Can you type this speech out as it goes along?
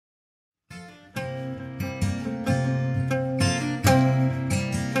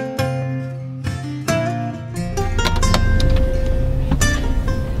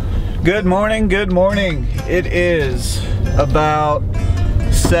Good morning, good morning. It is about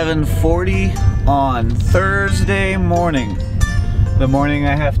 7:40 on Thursday morning. The morning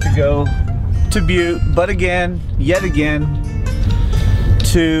I have to go to Butte, but yet again,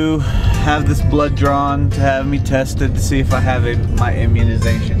 to have this blood drawn, to have me tested to see if I have my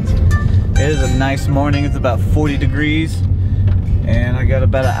immunizations. It is a nice morning. It's about 40 degrees and I got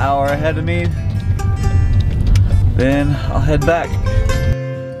about an hour ahead of me. Then I'll head back.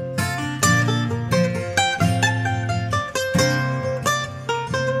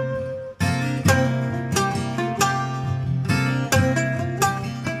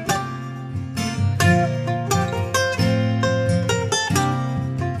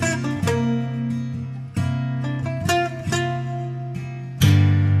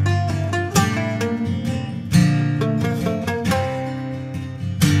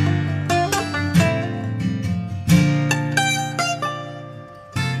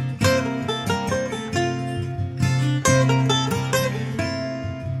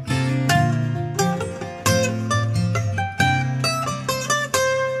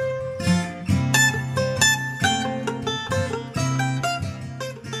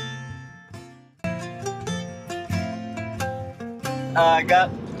 I got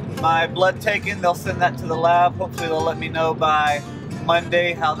my blood taken. They'll send that to the lab. Hopefully they'll let me know by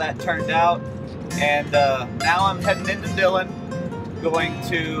Monday how that turned out. And now I'm heading into Dillon, going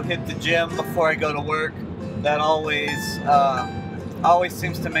to hit the gym before I go to work. That always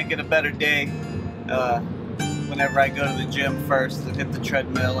seems to make it a better day whenever I go to the gym first and hit the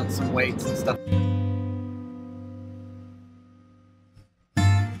treadmill and some weights and stuff.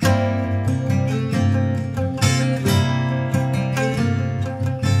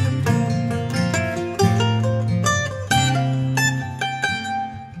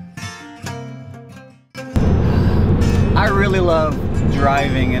 I really love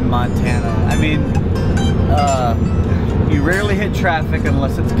driving in Montana. I mean, you rarely hit traffic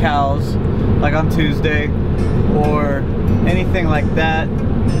unless it's cows, like on Tuesday, or anything like that.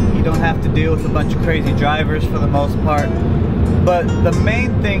 You don't have to deal with a bunch of crazy drivers for the most part. But the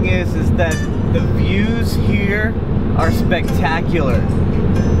main thing is that the views here are spectacular.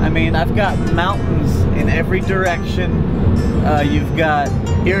 I mean, I've got mountains in every direction. You've got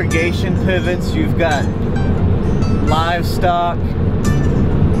irrigation pivots, you've got livestock.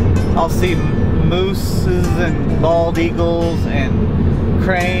 I'll see mooses and bald eagles and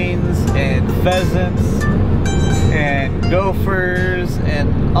cranes and pheasants and gophers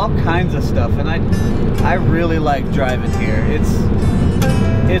and all kinds of stuff, and I really like driving here.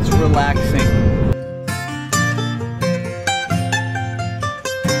 It's relaxing.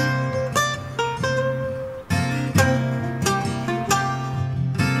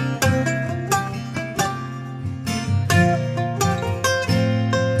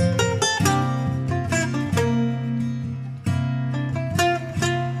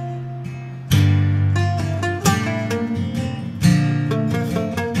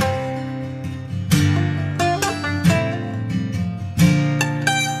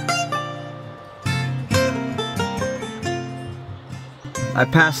 I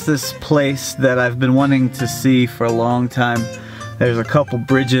passed this place that I've been wanting to see for a long time. There's a couple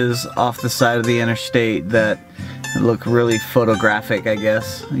bridges off the side of the interstate that look really photographic, I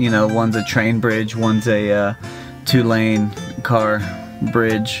guess. You know, one's a train bridge, one's a two-lane car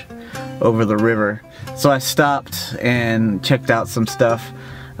bridge over the river. So I stopped and checked out some stuff.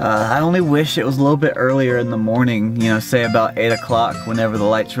 I only wish it was a little bit earlier in the morning, you know, say about 8 o'clock whenever the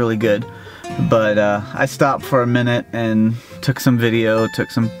light's really good. But I stopped for a minute and took some video, took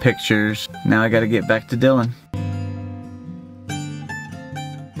some pictures. Now I gotta get back to Dillon.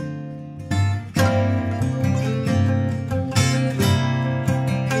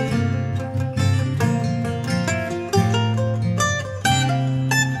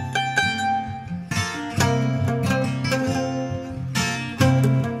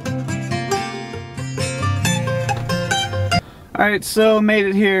 Alright, so made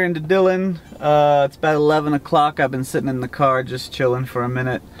it here into Dillon. It's about 11 o'clock. I've been sitting in the car just chilling for a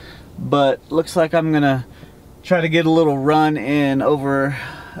minute. But looks like I'm gonna try to get a little run in over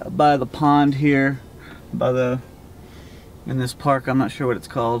by the pond here. In this park. I'm not sure what it's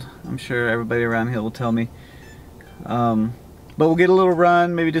called. I'm sure everybody around here will tell me. But we'll get a little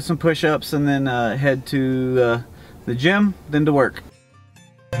run, maybe do some push-ups, and then head to the gym, then to work.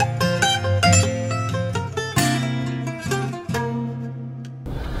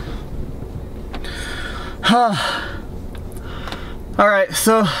 Alright,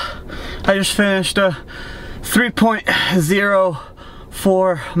 so I just finished a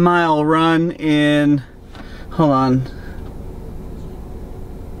 3.04 mile run in, hold on,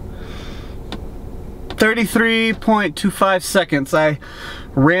 33.25 seconds. I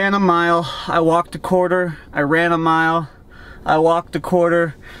ran a mile, I walked a quarter, I ran a mile, I walked a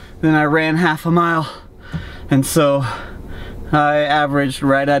quarter, then I ran half a mile. And so I averaged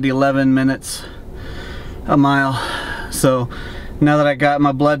right at 11 minutes a mile. So now that I got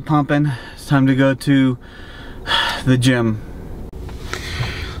my blood pumping, it's time to go to the gym.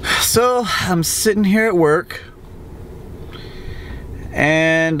 So I'm sitting here at work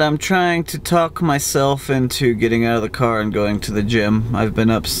and I'm trying to talk myself into getting out of the car and going to the gym. I've been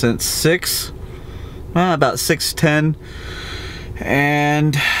up since 6, about 6:10,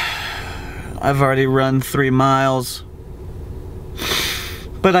 and I've already run 3 miles,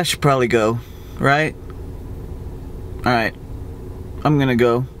 but I should probably go, right? Alright, I'm gonna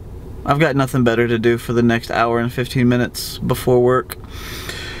go. I've got nothing better to do for the next hour and 15 minutes before work.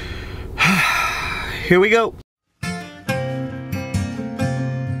 Here we go.